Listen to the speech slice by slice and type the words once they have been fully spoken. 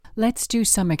Let's do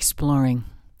some exploring.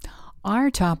 Our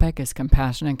topic is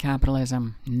compassionate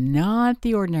capitalism, not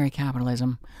the ordinary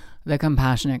capitalism, the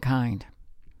compassionate kind.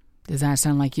 Does that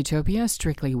sound like utopia?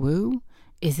 Strictly woo?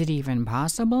 Is it even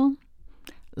possible?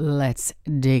 Let's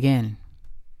dig in.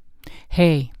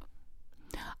 Hey,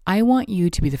 I want you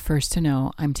to be the first to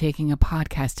know I'm taking a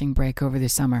podcasting break over the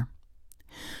summer.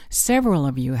 Several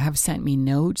of you have sent me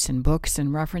notes and books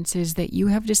and references that you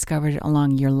have discovered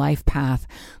along your life path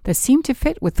that seem to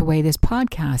fit with the way this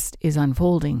podcast is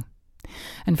unfolding.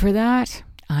 And for that,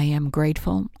 I am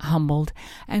grateful, humbled,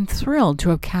 and thrilled to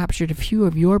have captured a few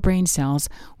of your brain cells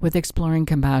with exploring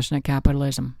compassionate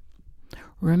capitalism.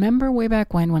 Remember way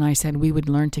back when I said we would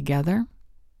learn together?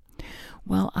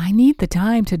 Well, I need the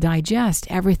time to digest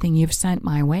everything you've sent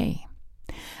my way.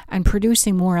 And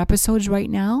producing more episodes right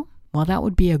now, well, that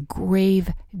would be a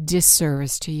grave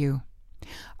disservice to you.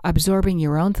 Absorbing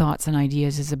your own thoughts and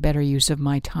ideas is a better use of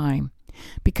my time,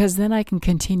 because then I can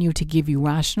continue to give you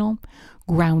rational,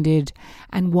 grounded,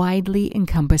 and widely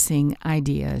encompassing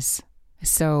ideas.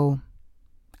 So,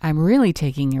 I'm really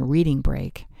taking a reading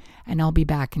break, and I'll be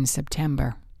back in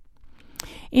September.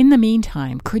 In the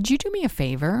meantime, could you do me a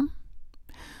favor?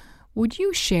 Would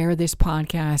you share this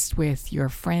podcast with your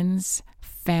friends,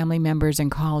 family members, and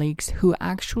colleagues who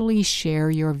actually share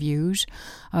your views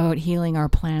about healing our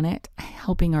planet,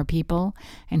 helping our people,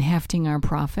 and hefting our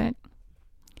profit?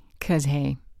 Because,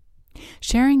 hey,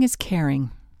 sharing is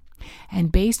caring.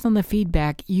 And based on the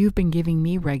feedback you've been giving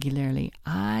me regularly,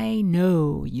 I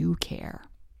know you care.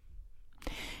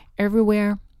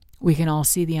 Everywhere, we can all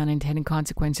see the unintended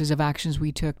consequences of actions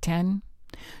we took 10,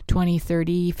 20,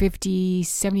 30, 50,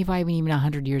 75, and even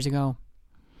 100 years ago.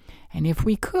 And if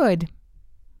we could,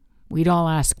 we'd all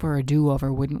ask for a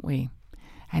do-over, wouldn't we?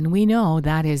 And we know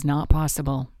that is not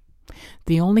possible.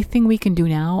 The only thing we can do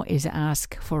now is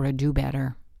ask for a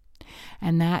do-better.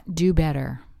 And that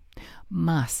do-better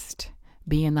must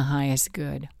be in the highest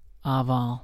good of all.